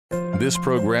This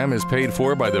program is paid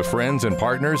for by the friends and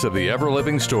partners of the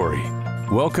Everliving Story.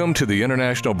 Welcome to the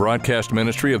International Broadcast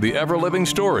Ministry of the Everliving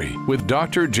Story with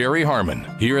Dr. Jerry Harmon.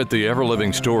 Here at the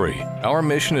Everliving Story, our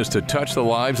mission is to touch the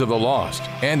lives of the lost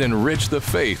and enrich the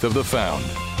faith of the found.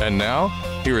 And now,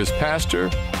 here is pastor,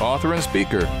 author, and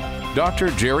speaker, Dr.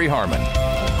 Jerry Harmon.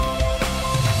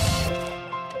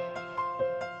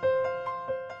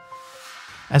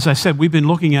 As I said, we've been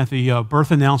looking at the birth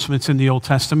announcements in the Old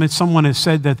Testament. Someone has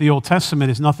said that the Old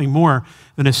Testament is nothing more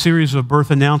than a series of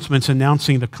birth announcements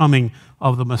announcing the coming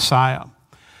of the Messiah.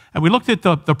 And we looked at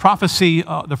the prophecy,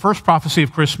 the first prophecy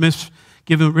of Christmas,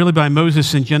 given really by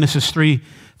Moses in Genesis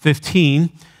 3:15.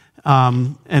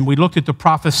 And we looked at the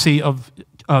prophecy of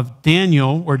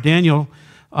Daniel, where Daniel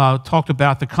talked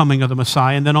about the coming of the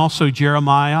Messiah, and then also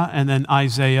Jeremiah, and then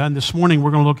Isaiah. And this morning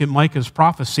we're going to look at Micah's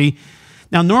prophecy.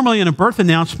 Now, normally in a birth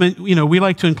announcement, we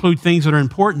like to include things that are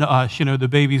important to us, the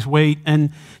baby's weight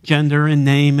and gender and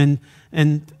name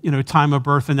and time of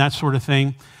birth and that sort of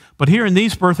thing. But here in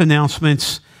these birth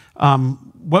announcements,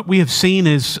 what we have seen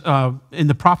is in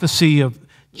the prophecy of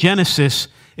Genesis,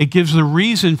 it gives the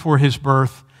reason for his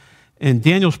birth. In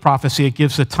Daniel's prophecy, it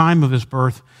gives the time of his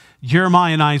birth.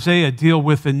 Jeremiah and Isaiah deal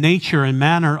with the nature and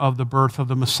manner of the birth of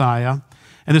the Messiah.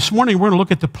 And this morning, we're going to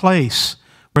look at the place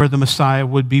where the Messiah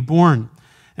would be born.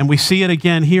 And we see it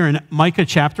again here in Micah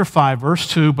chapter 5, verse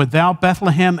 2, "But thou,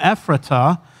 Bethlehem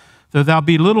Ephratah, though thou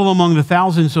be little among the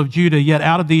thousands of Judah, yet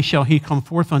out of thee shall he come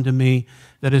forth unto me,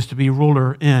 that is to be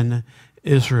ruler in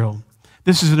Israel."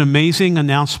 This is an amazing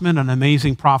announcement, an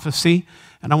amazing prophecy.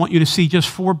 And I want you to see just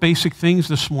four basic things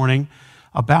this morning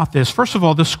about this. First of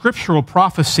all, the scriptural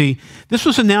prophecy. This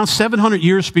was announced 700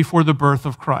 years before the birth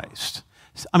of Christ.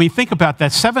 I mean, think about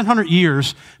that. 700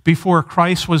 years before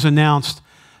Christ was announced,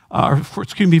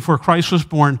 before Christ was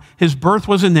born, his birth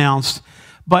was announced.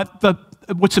 But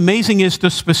what's amazing is the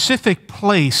specific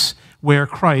place where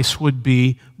Christ would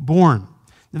be born.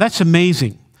 Now, that's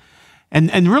amazing.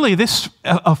 And really, this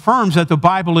affirms that the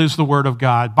Bible is the Word of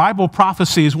God. Bible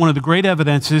prophecy is one of the great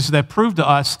evidences that prove to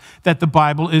us that the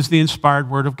Bible is the inspired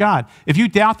Word of God. If you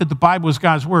doubt that the Bible is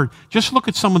God's Word, just look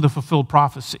at some of the fulfilled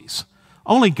prophecies.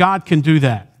 Only God can do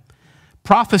that.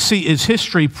 Prophecy is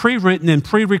history, pre-written and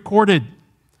pre-recorded.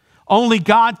 Only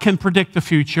God can predict the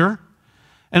future,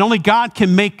 and only God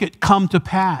can make it come to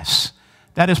pass.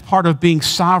 That is part of being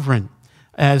sovereign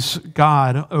as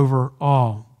God over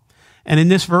all. And in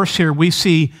this verse here, we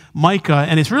see Micah,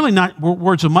 and it's really not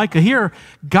words of Micah. Here,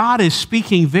 God is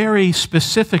speaking very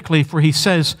specifically, for he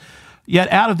says,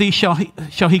 "Yet out of thee shall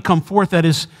he come forth, that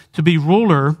is to be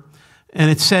ruler."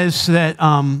 And it says that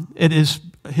it is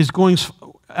his goings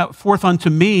forth unto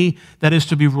me, that is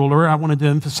to be ruler. I wanted to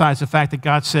emphasize the fact that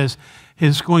God says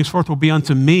his goings forth will be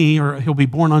unto me, or he'll be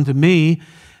born unto me.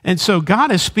 And so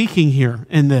God is speaking here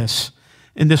in this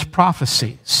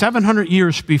prophecy, 700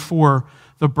 years before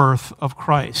the birth of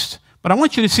Christ. But I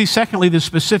want you to see, secondly, the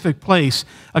specific place.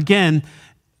 Again,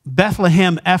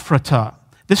 Bethlehem Ephratah.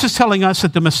 This is telling us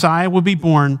that the Messiah will be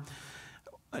born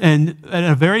in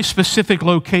a very specific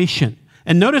location.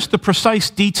 And notice the precise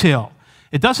detail.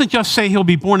 It doesn't just say he'll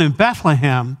be born in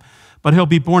Bethlehem, but he'll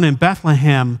be born in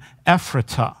Bethlehem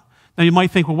Ephratah. Now you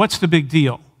might think, well, what's the big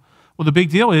deal? Well, the big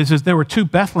deal is there were two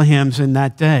Bethlehems in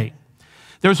that day.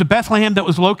 There was a Bethlehem that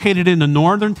was located in the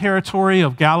northern territory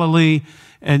of Galilee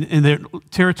and in the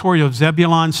territory of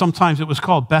Zebulun. Sometimes it was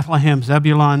called Bethlehem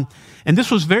Zebulun. And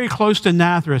this was very close to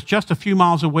Nazareth, just a few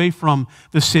miles away from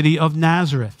the city of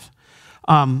Nazareth.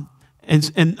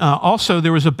 Also,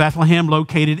 there was a Bethlehem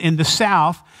located in the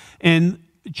south in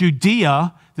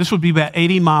Judea. This would be about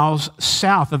 80 miles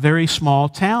south, a very small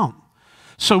town.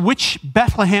 So which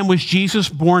Bethlehem was Jesus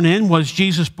born in? Was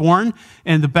Jesus born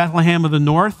in the Bethlehem of the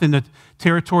north in the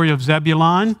territory of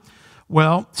Zebulun?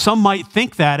 Well, some might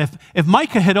think that. If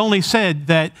Micah had only said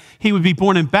that he would be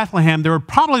born in Bethlehem, there would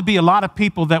probably be a lot of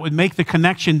people that would make the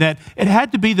connection that it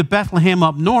had to be the Bethlehem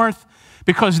up north,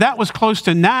 because that was close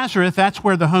to Nazareth. That's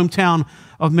where the hometown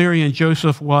of Mary and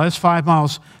Joseph was, 5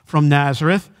 miles from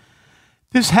Nazareth.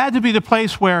 This had to be the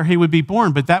place where he would be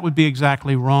born, but that would be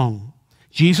exactly wrong.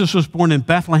 Jesus was born in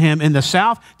Bethlehem in the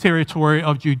south territory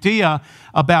of Judea,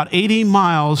 about 80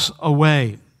 miles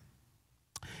away.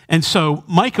 And so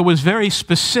Micah was very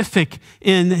specific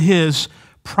in his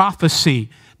prophecy,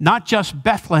 not just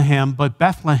Bethlehem, but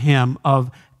Bethlehem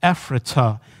of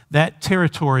Ephratah, that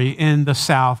territory in the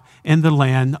south, in the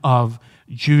land of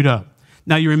Judah.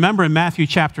 Now, you remember in Matthew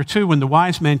chapter 2, when the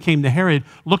wise men came to Herod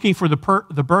looking for the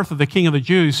birth of the king of the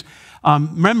Jews,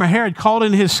 remember Herod called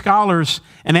in his scholars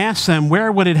and asked them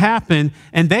where would it happen,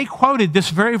 and they quoted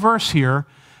this very verse here.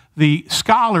 The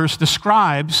scholars, the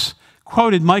scribes,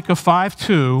 quoted Micah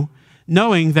 5:2,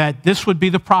 knowing that this would be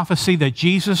the prophecy that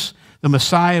Jesus, the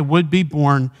Messiah, would be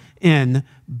born in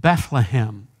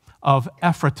Bethlehem of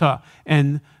Ephratah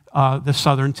in the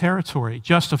southern territory,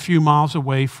 just a few miles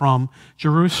away from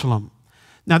Jerusalem.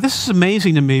 Now, this is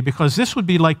amazing to me because this would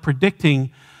be like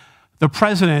predicting the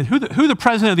president, who the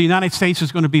president of the United States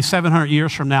is going to be 700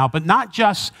 years from now, but not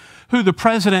just who the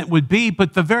president would be,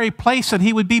 but the very place that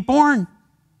he would be born.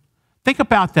 Think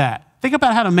about that. Think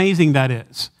about how amazing that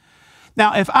is.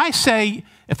 Now, if I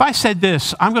said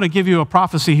this, I'm going to give you a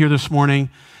prophecy here this morning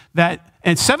that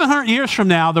in 700 years from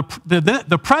now,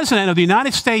 the president of the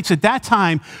United States at that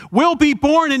time will be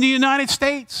born in the United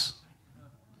States.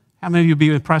 How many of you would be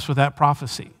impressed with that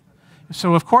prophecy?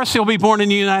 So, of course, he'll be born in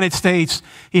the United States.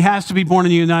 He has to be born in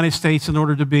the United States in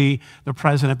order to be the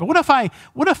president. But what if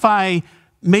I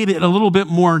made it a little bit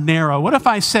more narrow? What if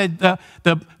I said the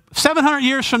 700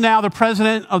 years from now, the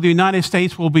president of the United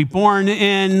States will be born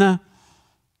in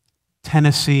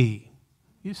Tennessee?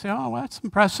 You say, oh, well, that's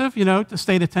impressive, the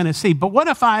state of Tennessee. But what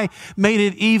if I made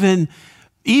it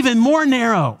even more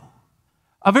narrow?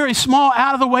 A very small,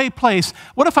 out-of-the-way place.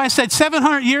 What if I said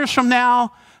 700 years from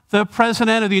now, the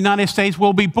president of the United States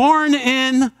will be born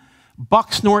in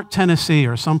Bucksnort, Tennessee,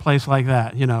 or someplace like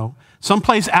that,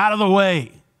 someplace out of the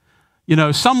way,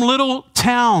 some little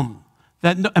town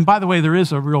that, and by the way, there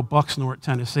is a real Bucksnort,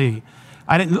 Tennessee.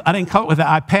 I didn't cut with that.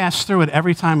 I pass through it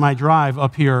every time I drive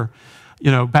up here,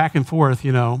 back and forth,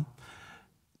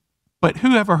 But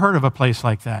who ever heard of a place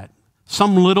like that?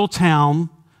 Some little town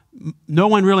no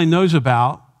one really knows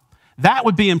about. That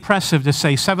would be impressive to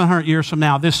say 700 years from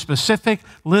now, this specific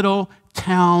little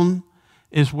town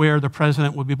is where the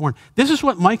president would be born. This is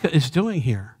what Micah is doing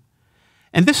here.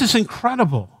 And this is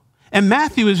incredible. And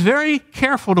Matthew is very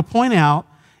careful to point out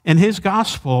in his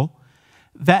gospel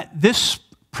that this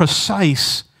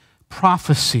precise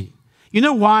prophecy. You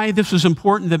know why this was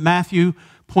important that Matthew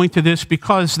point to this?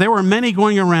 Because there were many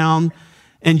going around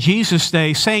in Jesus'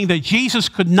 day saying that Jesus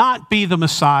could not be the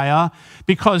Messiah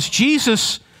because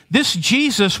this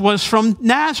Jesus was from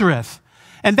Nazareth.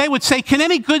 And they would say, can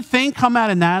any good thing come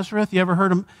out of Nazareth? You ever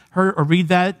heard or read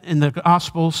that in the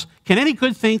Gospels? Can any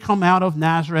good thing come out of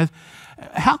Nazareth?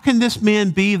 How can this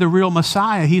man be the real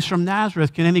Messiah? He's from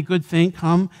Nazareth. Can any good thing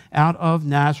come out of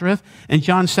Nazareth? In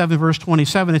John 7, verse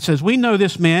 27, it says, we know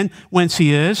this man whence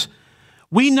he is.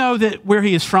 We know that where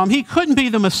he is from. He couldn't be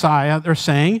the Messiah, they're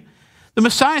saying. The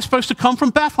Messiah is supposed to come from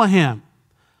Bethlehem.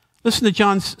 Listen to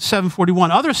John 7:41.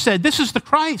 Others said, this is the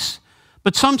Christ.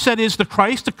 But some said, is the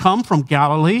Christ to come from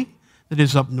Galilee, that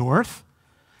is up north?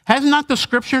 Has not the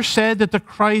scripture said that the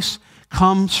Christ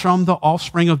comes from the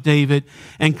offspring of David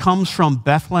and comes from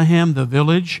Bethlehem, the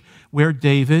village where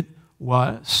David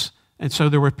was? And so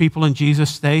there were people in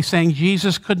Jesus' day saying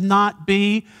Jesus could not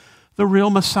be the real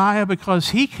Messiah because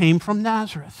he came from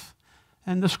Nazareth.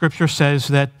 And the scripture says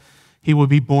that he would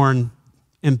be born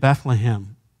in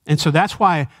Bethlehem. And so that's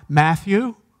why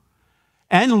Matthew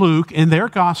and Luke in their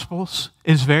Gospels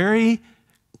is very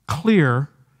clear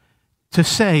to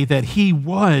say that he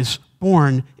was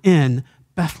born in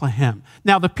Bethlehem.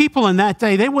 Now, the people in that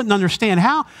day, they wouldn't understand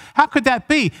how could that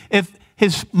be? If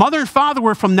his mother and father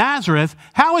were from Nazareth,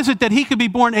 how is it that he could be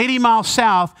born 80 miles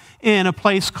south in a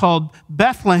place called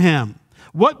Bethlehem?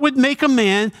 What would make a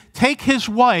man take his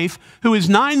wife, who is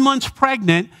 9 months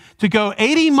pregnant, to go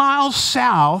 80 miles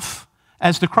south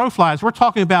as the crow flies? We're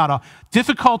talking about a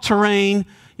difficult terrain,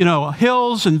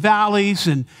 hills and valleys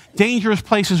and dangerous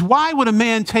places. Why would a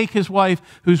man take his wife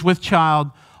who's with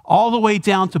child all the way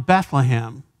down to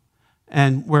Bethlehem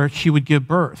and where she would give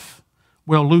birth?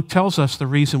 Well, Luke tells us the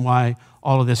reason why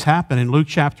all of this happened. In Luke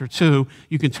chapter 2,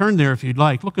 you can turn there if you'd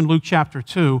like. Look in Luke chapter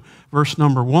 2, verse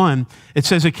number 1. It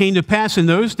says, it came to pass in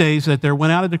those days that there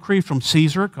went out a decree from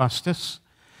Caesar Augustus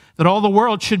that all the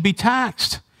world should be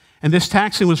taxed. And this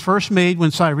taxing was first made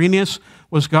when Cyrenius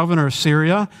was governor of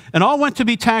Syria. And all went to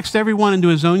be taxed, everyone into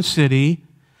his own city.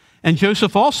 And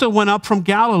Joseph also went up from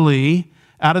Galilee,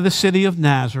 out of the city of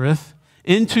Nazareth,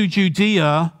 into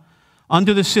Judea,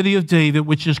 unto the city of David,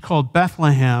 which is called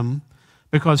Bethlehem,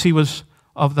 because he was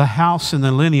of the house and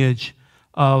the lineage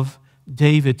of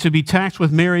David, to be taxed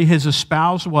with Mary, his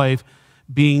espoused wife,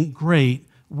 being great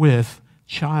with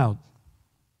child.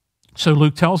 So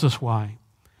Luke tells us why.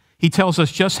 He tells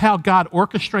us just how God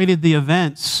orchestrated the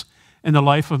events in the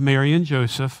life of Mary and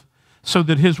Joseph so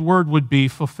that his word would be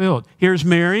fulfilled. Here's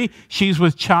Mary. She's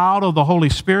with child of the Holy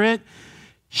Spirit.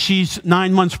 She's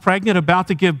 9 months pregnant, about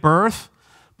to give birth.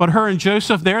 But her and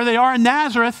Joseph, there they are in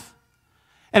Nazareth.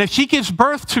 And if she gives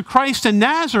birth to Christ in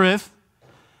Nazareth,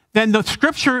 then the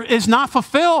scripture is not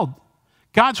fulfilled.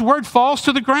 God's word falls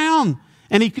to the ground,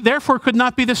 and he therefore could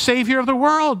not be the Savior of the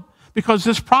world. because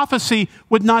this prophecy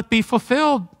would not be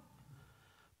fulfilled.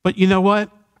 But you know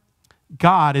what?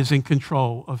 God is in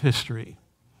control of history.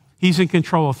 He's in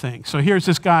control of things. So here's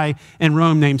this guy in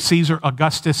Rome named Caesar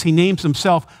Augustus. He names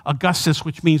himself Augustus,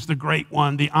 which means the great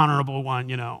one, the honorable one,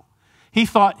 you know. He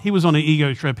thought he was on an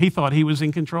ego trip. He thought he was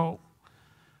in control.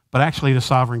 But actually, the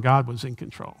sovereign God was in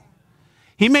control.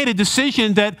 He made a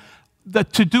decision that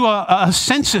to do a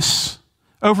census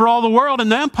over all the world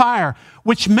and the empire,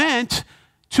 which meant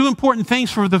two important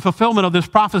things for the fulfillment of this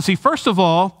prophecy. First of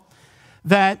all,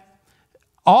 that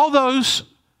all those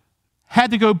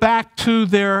had to go back to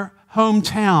their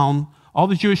hometown. All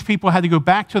the Jewish people had to go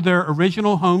back to their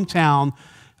original hometown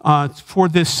for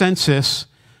this census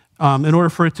in order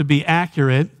for it to be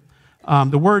accurate.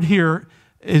 The word here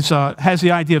has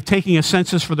the idea of taking a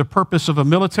census for the purpose of a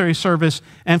military service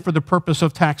and for the purpose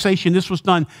of taxation. This was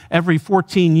done every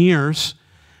 14 years.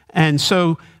 And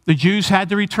so the Jews had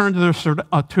to return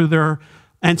to their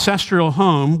ancestral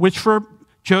home, which for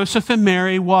Joseph and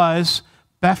Mary was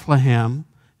Bethlehem.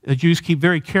 The Jews keep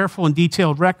very careful and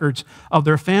detailed records of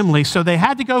their family. So they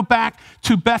had to go back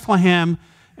to Bethlehem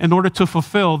in order to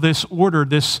fulfill this order,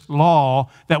 this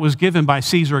law that was given by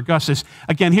Caesar Augustus.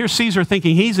 Again, here's Caesar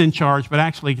thinking he's in charge, but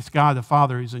actually it's God the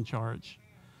Father who's in charge.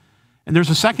 And there's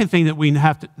a second thing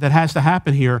that has to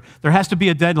happen here. There has to be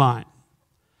a deadline.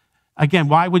 Again,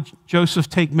 why would Joseph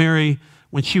take Mary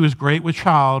when she was great with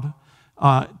child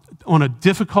on a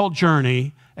difficult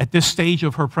journey at this stage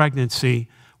of her pregnancy?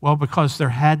 Well, because there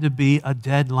had to be a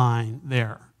deadline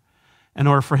there in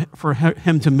order for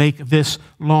him to make this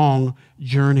long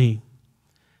journey.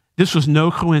 This was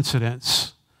no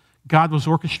coincidence. God was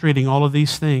orchestrating all of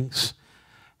these things.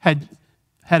 Had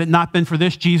it not been for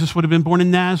this, Jesus would have been born in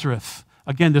Nazareth.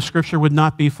 Again, the scripture would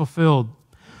not be fulfilled.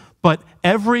 But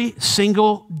every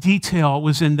single detail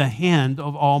was in the hand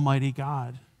of Almighty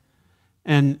God.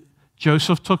 And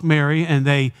Joseph took Mary, and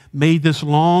they made this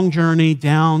long journey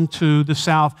down to the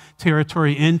south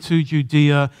territory, into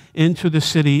Judea, into the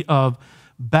city of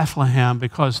Bethlehem,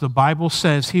 because the Bible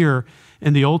says here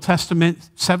in the Old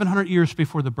Testament, 700 years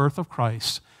before the birth of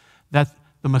Christ, that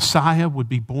the Messiah would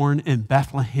be born in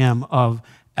Bethlehem of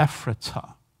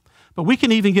Ephratah. But we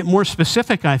can even get more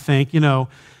specific, I think. You know,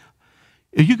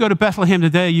 if you go to Bethlehem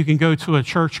today, you can go to a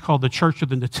church called the Church of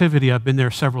the Nativity. I've been there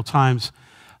several times.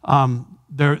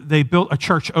 They built a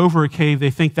church over a cave. They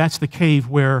think that's the cave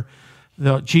where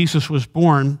Jesus was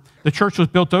born. The church was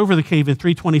built over the cave in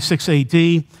 326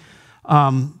 A.D.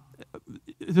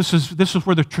 This is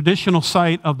where the traditional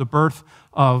site of the birth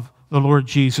of the Lord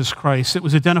Jesus Christ. It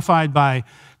was identified by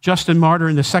Justin Martyr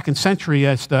in the 2nd century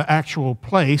as the actual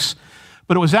place,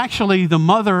 but it was actually the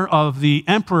mother of the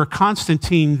Emperor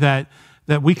Constantine that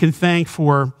we can thank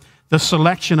for the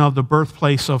selection of the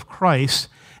birthplace of Christ,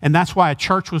 and that's why a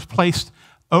church was placed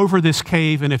over this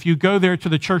cave. And if you go there to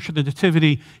the Church of the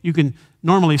Nativity, you can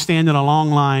normally stand in a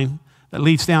long line that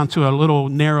leads down to a little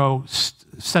narrow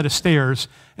set of stairs,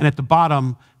 and at the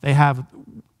bottom they have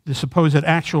the supposed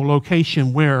actual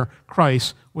location where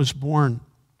Christ was born.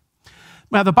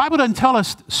 Now, the Bible doesn't tell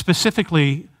us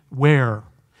specifically where.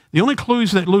 The only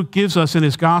clues that Luke gives us in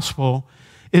his gospel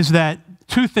is that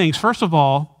two things. First of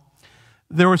all,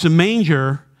 there was a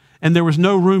manger and there was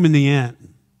no room in the inn.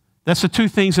 That's the two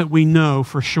things that we know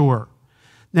for sure.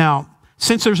 Now,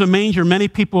 since there's a manger, many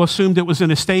people assumed it was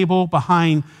in a stable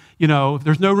behind, if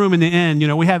there's no room in the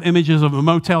inn, we have images of a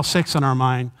Motel 6 in our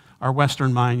mind, our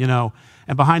Western mind,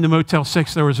 and behind the Motel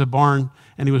 6 there was a barn,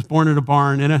 and he was born in a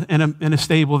barn, in a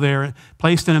stable there,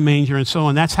 placed in a manger, and so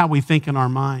on. That's how we think in our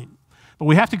mind. But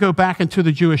we have to go back into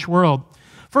the Jewish world.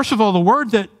 First of all, the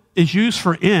word that is used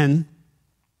for inn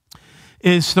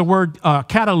is the word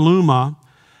kataluma.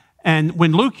 And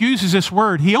when Luke uses this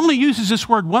word, he only uses this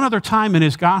word one other time in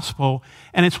his gospel,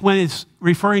 and it's when it's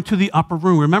referring to the upper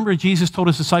room. Remember, Jesus told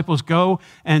his disciples, go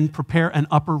and prepare an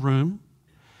upper room?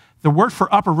 The word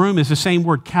for upper room is the same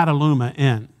word, kataluma,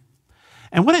 inn.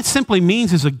 And what it simply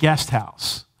means is a guest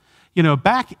house.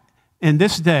 Back in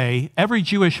this day, every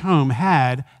Jewish home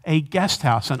had a guest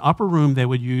house, an upper room they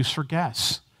would use for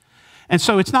guests. And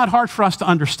so it's not hard for us to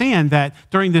understand that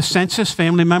during this census,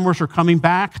 family members were coming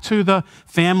back to the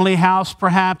family house,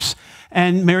 perhaps,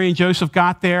 and Mary and Joseph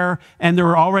got there, and there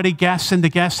were already guests in the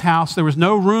guest house. There was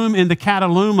no room in the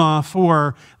kataluma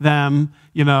for them,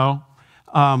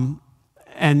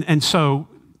 and so,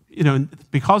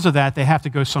 because of that, they have to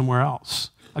go somewhere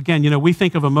else. Again, we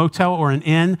think of a motel or an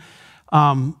inn,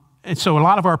 and so a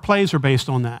lot of our plays are based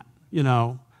on that.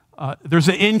 There's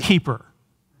an innkeeper.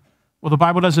 Well, the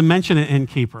Bible doesn't mention an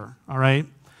innkeeper, all right?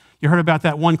 You heard about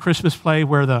that one Christmas play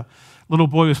where the little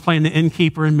boy was playing the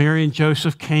innkeeper, and Mary and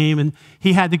Joseph came, and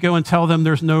he had to go and tell them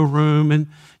there's no room. And,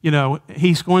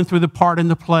 he's going through the part in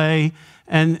the play,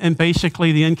 and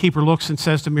basically the innkeeper looks and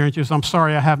says to Mary and Joseph, I'm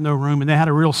sorry, I have no room. And they had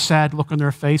a real sad look on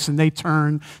their face, and they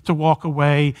turn to walk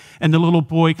away, and the little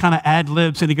boy kind of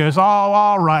ad-libs, and he goes, oh,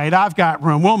 all right, I've got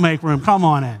room. We'll make room. Come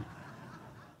on in.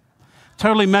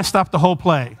 Totally messed up the whole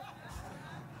play.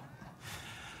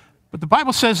 But the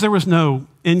Bible says there was no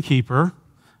innkeeper.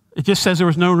 It just says there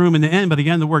was no room in the inn, but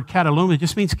again, the word kataluma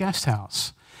just means guest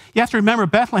house. You have to remember,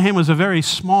 Bethlehem was a very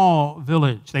small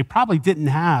village. They probably didn't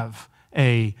have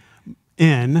an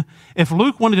inn. If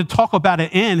Luke wanted to talk about an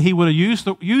inn, he would have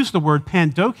used the word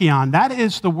pandokion. That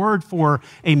is the word for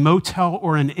a motel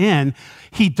or an inn.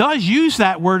 He does use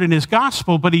that word in his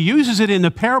gospel, but he uses it in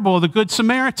the parable of the Good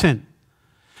Samaritan.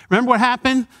 Remember what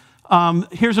happened?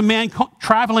 Here's a man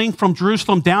traveling from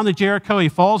Jerusalem down to Jericho. He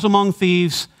falls among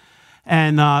thieves,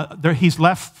 and he's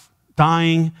left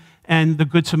dying, and the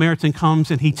Good Samaritan comes,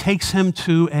 and he takes him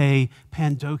to a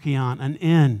pandokion, an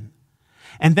inn.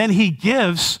 And then he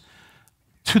gives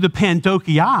to the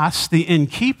pandokios, the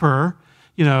innkeeper,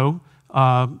 two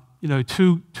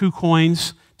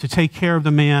coins to take care of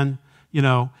the man,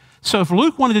 So if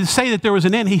Luke wanted to say that there was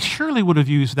an inn, he surely would have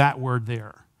used that word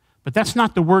there. But that's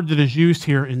not the word that is used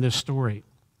here in this story.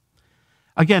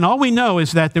 Again, all we know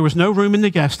is that there was no room in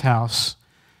the guest house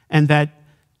and that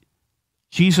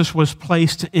Jesus was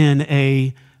placed in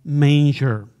a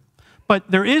manger. But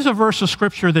there is a verse of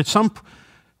Scripture that some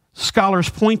scholars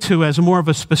point to as more of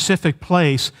a specific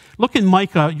place. Look in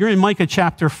Micah. You're in Micah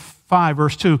chapter 5,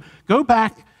 verse 2. Go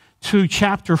back to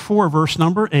chapter 4, verse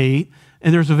number 8,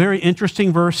 and there's a very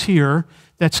interesting verse here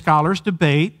that scholars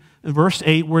debate. In verse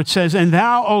 8, where it says, "And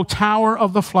thou, O tower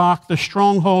of the flock, the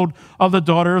stronghold of the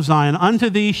daughter of Zion, unto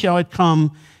thee shall it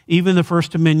come, even the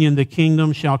first dominion, the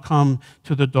kingdom shall come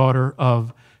to the daughter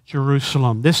of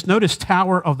Jerusalem." Notice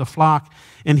tower of the flock.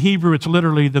 In Hebrew, it's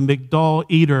literally the Migdal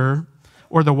Eder,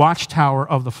 or the watchtower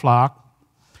of the flock.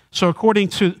 So according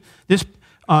to this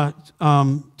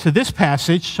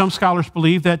passage, some scholars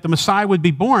believe that the Messiah would be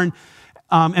born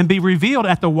and be revealed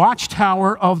at the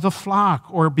watchtower of the flock,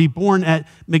 or be born at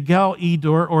Migdal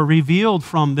Eder, or revealed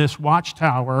from this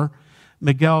watchtower,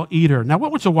 Migdal Eder. Now,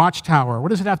 what was a watchtower? What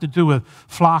does it have to do with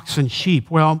flocks and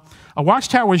sheep? Well, a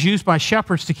watchtower was used by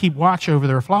shepherds to keep watch over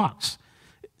their flocks.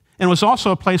 And it was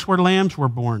also a place where lambs were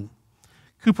born.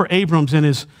 Cooper Abrams, in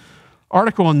his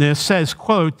article on this, says,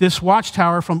 quote, "This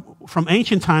watchtower from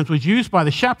ancient times was used by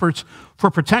the shepherds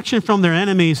for protection from their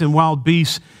enemies and wild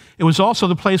beasts. It was also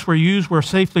the place where ewes were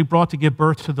safely brought to give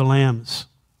birth to the lambs.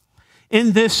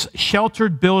 In this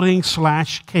sheltered building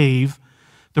 / cave,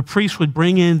 the priests would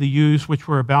bring in the ewes which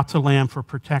were about to lamb for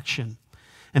protection.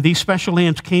 And these special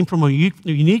lambs came from a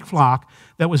unique flock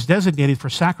that was designated for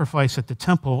sacrifice at the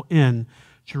temple in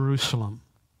Jerusalem."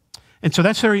 And so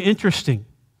that's very interesting,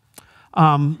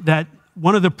 that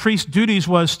one of the priest's duties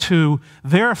was to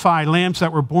verify lambs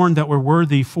that were born that were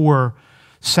worthy for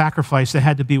sacrifice. They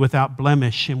had to be without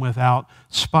blemish and without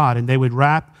spot. And they would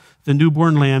wrap the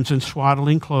newborn lambs in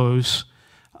swaddling clothes.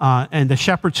 And the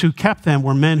shepherds who kept them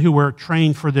were men who were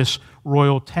trained for this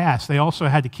royal task. They also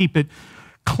had to keep it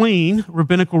clean.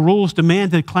 Rabbinical rules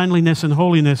demanded cleanliness and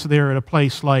holiness there at a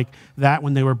place like that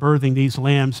when they were birthing these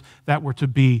lambs that were to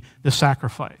be the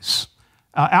sacrifice.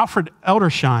 Alfred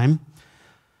Eldersheim,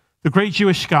 the great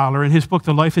Jewish scholar, in his book,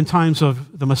 The Life and Times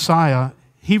of the Messiah,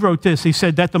 he wrote this. He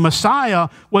said that the Messiah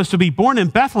was to be born in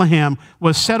Bethlehem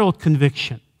was settled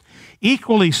conviction.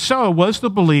 Equally so was the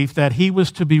belief that he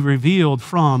was to be revealed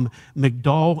from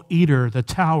Migdal Eder, the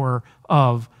tower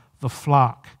of the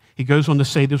flock. He goes on to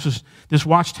say this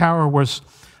watchtower was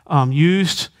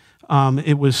used.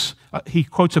 He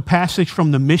quotes a passage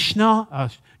from the Mishnah, a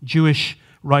Jewish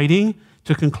writing,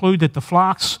 to conclude that the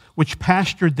flocks which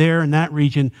pastured there in that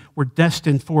region were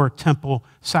destined for temple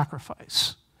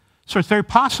sacrifice. So it's very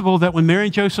possible that when Mary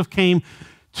and Joseph came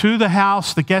to the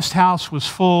house, the guest house was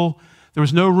full. There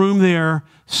was no room there.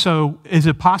 So is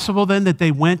it possible then that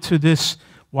they went to this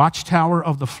watchtower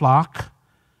of the flock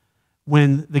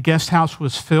when the guest house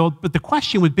was filled? But the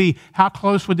question would be, how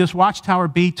close would this watchtower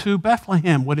be to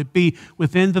Bethlehem? Would it be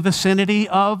within the vicinity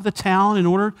of the town in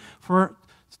order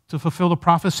to fulfill the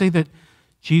prophecy that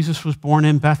Jesus was born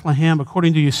in Bethlehem?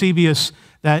 According to Eusebius,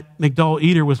 that Migdal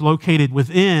Eder was located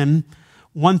within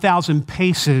 1,000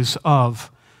 paces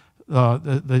of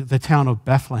the town of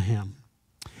Bethlehem.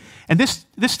 And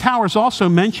this tower is also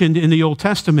mentioned in the Old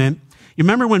Testament. You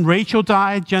remember when Rachel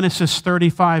died? Genesis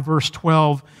 35, verse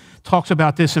 12, talks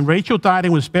about this. "And Rachel died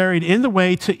and was buried in the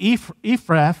way to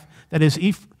Ephrath," that is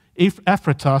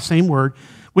Ephratah, same word,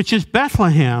 "which is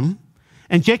Bethlehem.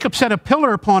 And Jacob set a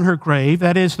pillar upon her grave,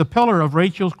 that is, the pillar of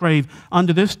Rachel's grave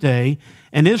unto this day.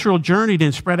 And Israel journeyed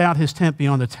and spread out his tent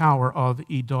beyond the tower of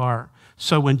Edar.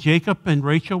 So when Jacob and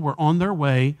Rachel were on their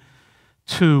way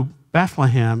to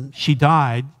Bethlehem, she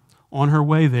died on her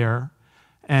way there,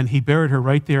 and he buried her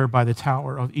right there by the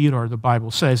tower of Edar, the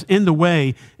Bible says. In the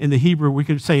way, in the Hebrew, we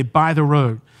could say by the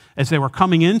road. As they were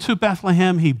coming into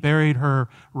Bethlehem, he buried her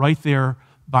right there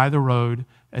by the road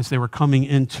as they were coming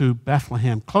into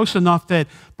Bethlehem. Close enough that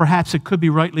perhaps it could be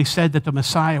rightly said that the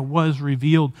Messiah was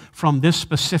revealed from this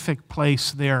specific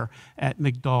place there at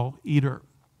Migdal Eder.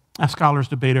 Now, scholars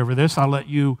debate over this. I'll let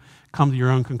you come to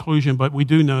your own conclusion, but we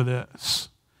do know this.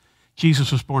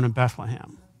 Jesus was born in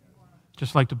Bethlehem,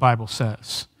 just like the Bible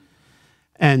says.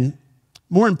 And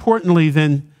more importantly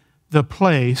than the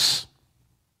place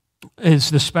is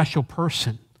the special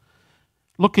person.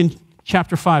 Look in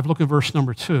chapter 5, look at verse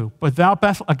number 2. But thou,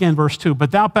 verse 2,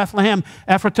 but thou, Bethlehem,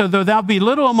 Ephratah, though thou be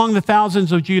little among the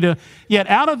thousands of Judah, yet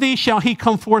out of thee shall he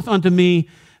come forth unto me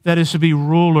that is to be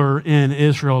ruler in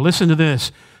Israel. Listen to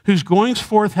this. Whose goings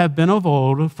forth have been of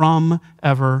old from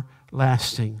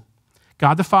everlasting.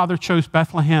 God the Father chose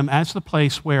Bethlehem as the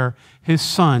place where his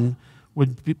son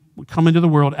would come into the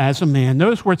world as a man.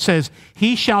 Notice where it says,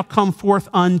 he shall come forth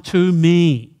unto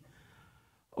me.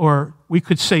 Or we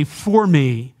could say for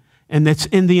me, and that's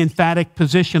in the emphatic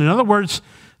position. In other words,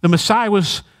 the Messiah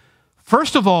was,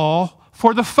 first of all,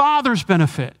 for the Father's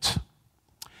benefit.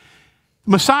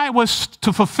 The Messiah was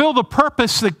to fulfill the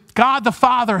purpose that God the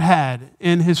Father had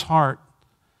in his heart,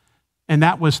 and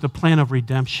that was the plan of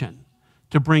redemption,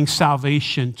 to bring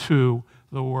salvation to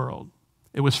the world.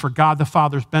 It was for God the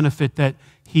Father's benefit that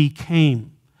he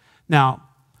came. Now,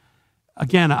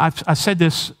 again, I said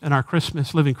this in our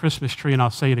Living Christmas tree, and I'll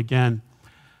say it again.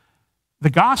 The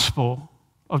gospel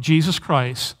of Jesus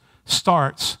Christ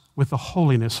starts with the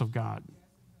holiness of God.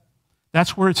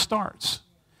 That's where it starts.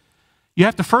 You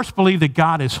have to first believe that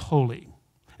God is holy.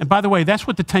 And by the way, that's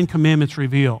what the Ten Commandments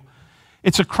reveal.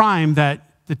 It's a crime that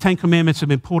the Ten Commandments have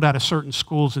been pulled out of certain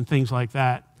schools and things like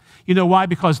that. You know why?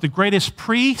 Because the greatest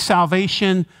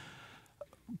pre-salvation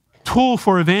tool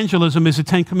for evangelism is the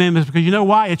Ten Commandments. Because you know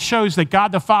why? It shows that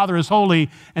God the Father is holy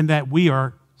and that we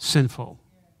are sinful,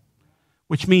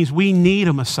 which means we need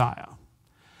a Messiah.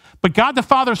 But God the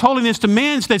Father's holiness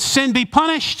demands that sin be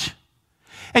punished.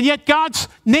 And yet God's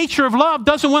nature of love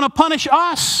doesn't want to punish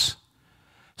us.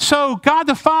 So God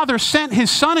the Father sent his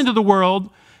Son into the world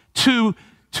to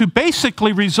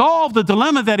basically resolve the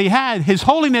dilemma that he had. His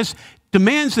holiness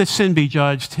demands that sin be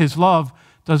judged. His love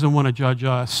doesn't want to judge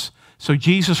us. So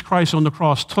Jesus Christ on the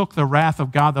cross took the wrath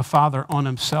of God the Father on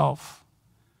himself.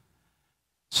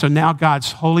 So now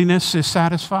God's holiness is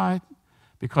satisfied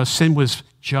because sin was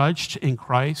judged in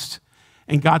Christ.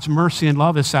 And God's mercy and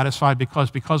love is satisfied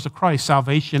because of Christ,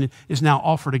 salvation is now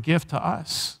offered a gift to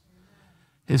us.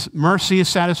 His mercy is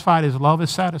satisfied. His love is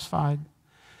satisfied.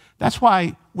 That's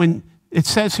why when it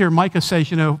says here, Micah says,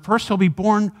 first he'll be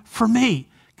born for me.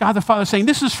 God the Father is saying,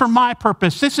 this is for my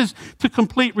purpose. This is to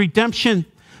complete redemption.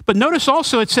 But notice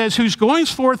also it says, whose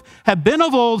goings forth have been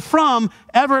of old from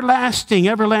everlasting.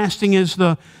 Everlasting is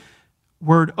the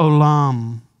word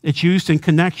olam. It's used in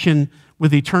connection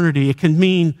with eternity. It can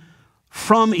mean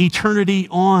from eternity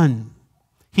on.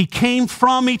 He came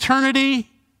from eternity.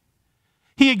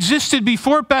 He existed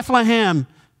before Bethlehem.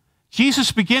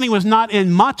 Jesus' beginning was not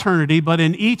in maternity, but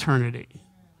in eternity.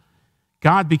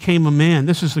 God became a man.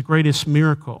 This is the greatest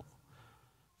miracle,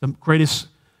 the greatest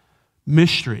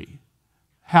mystery,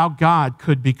 how God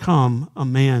could become a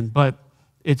man. But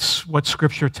it's what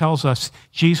Scripture tells us.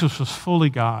 Jesus was fully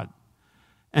God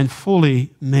and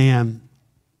fully man.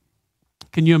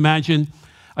 Can you imagine?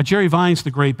 Jerry Vines,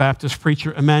 the great Baptist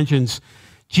preacher, imagines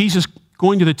Jesus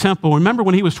going to the temple. Remember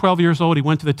when he was 12 years old, he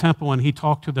went to the temple and he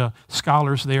talked to the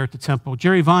scholars there at the temple.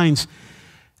 Jerry Vines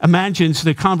imagines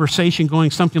the conversation going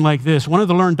something like this. One of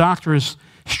the learned doctors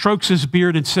strokes his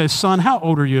beard and says, son, how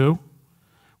old are you?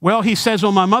 Well, he says,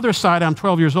 on my mother's side, I'm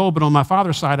 12 years old, but on my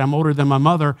father's side, I'm older than my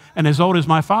mother and as old as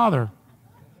my father.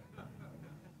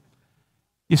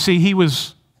 You see, he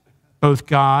was both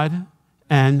God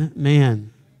and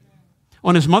man.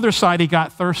 On his mother's side, he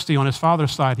got thirsty. On his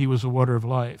father's side, he was the water of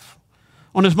life.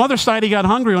 On his mother's side, he got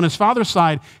hungry. On his father's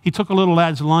side, he took a little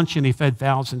lad's lunch and he fed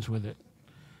thousands with it.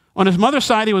 On his mother's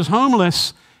side, he was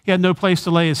homeless. He had no place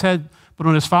to lay his head. But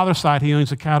on his father's side, he owns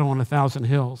the cattle on 1,000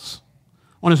 hills.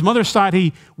 On his mother's side,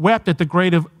 he wept at the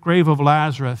grave of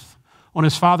Lazarus. On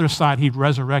his father's side, he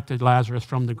resurrected Lazarus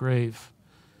from the grave.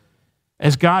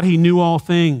 As God, he knew all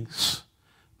things.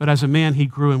 But as a man, he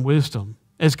grew in wisdom.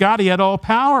 As God, he had all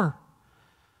power.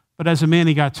 But as a man,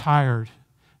 he got tired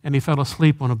and he fell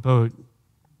asleep on a boat.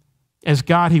 As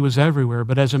God, he was everywhere,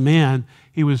 but as a man,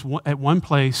 he was at one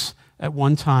place at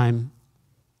one time.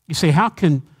 You say, how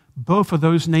can both of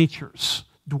those natures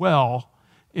dwell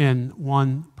in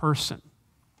one person?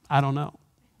 I don't know.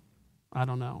 I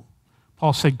don't know.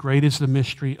 Paul said, great is the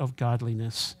mystery of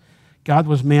godliness. God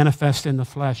was manifest in the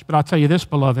flesh. But I'll tell you this,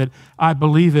 beloved, I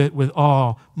believe it with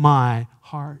all my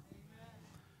heart.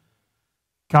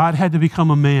 God had to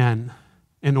become a man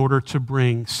in order to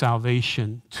bring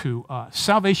salvation to us.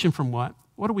 Salvation from what?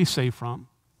 What are we saved from?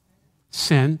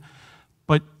 Sin.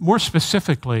 But more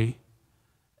specifically,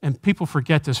 and people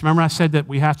forget this, remember I said that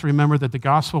we have to remember that the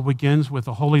gospel begins with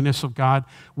the holiness of God.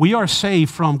 We are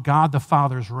saved from God the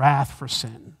Father's wrath for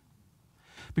sin.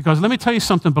 Because let me tell you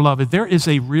something, beloved, there is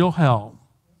a real hell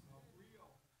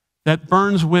that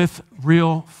burns with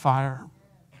real fire.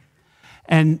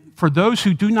 And for those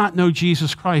who do not know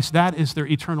Jesus Christ, that is their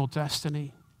eternal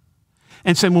destiny.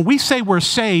 And so when we say we're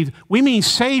saved, we mean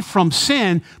saved from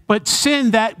sin, but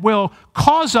sin that will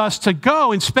cause us to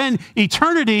go and spend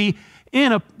eternity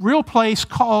in a real place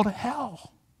called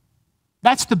hell.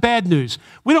 That's the bad news.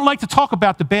 We don't like to talk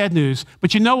about the bad news,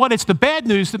 but you know what? It's the bad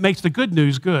news that makes the good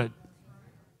news good.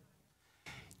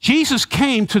 Jesus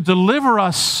came to deliver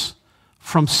us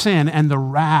from sin and the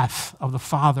wrath of the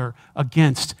Father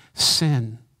against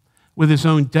sin with his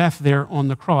own death there on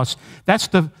the cross. That's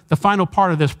the final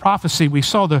part of this prophecy. We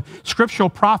saw the scriptural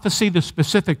prophecy, the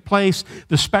specific place,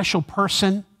 the special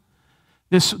person,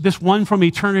 this one from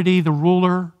eternity, the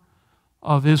ruler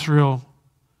of Israel,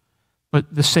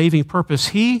 but the saving purpose.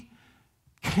 He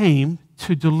came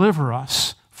to deliver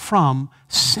us from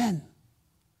sin.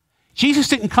 Jesus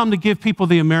didn't come to give people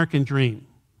the American dream.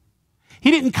 He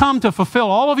didn't come to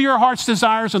fulfill all of your heart's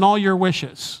desires and all your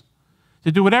wishes,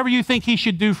 to do whatever you think he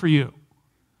should do for you.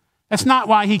 That's not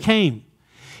why he came.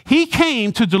 He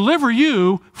came to deliver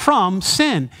you from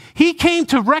sin. He came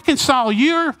to reconcile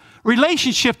your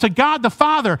relationship to God the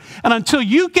Father. And until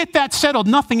you get that settled,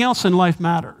 nothing else in life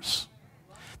matters.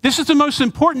 This is the most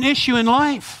important issue in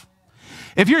life.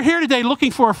 If you're here today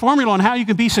looking for a formula on how you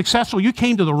can be successful, you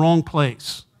came to the wrong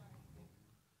place.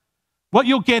 What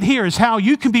you'll get here is how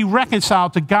you can be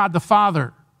reconciled to God the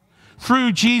Father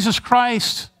through Jesus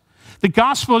Christ. The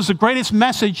gospel is the greatest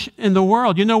message in the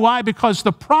world. You know why? Because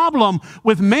the problem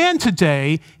with man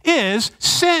today is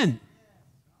sin.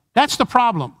 That's the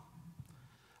problem.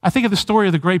 I think of the story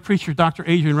of the great preacher, Dr.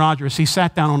 Adrian Rogers. He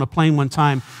sat down on a plane one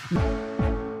time.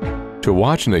 To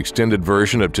watch an extended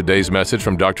version of today's message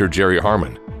from Dr. Jerry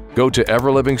Harmon, go to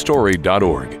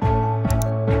everlivingstory.org.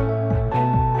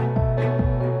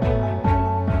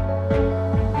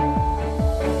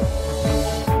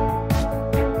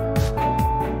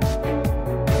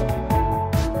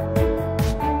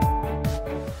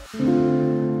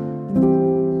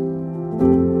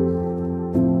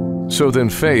 So then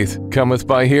faith cometh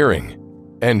by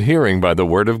hearing, and hearing by the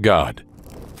word of God.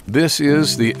 This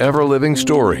is the Everliving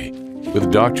Story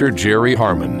with Dr. Jerry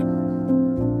Harmon.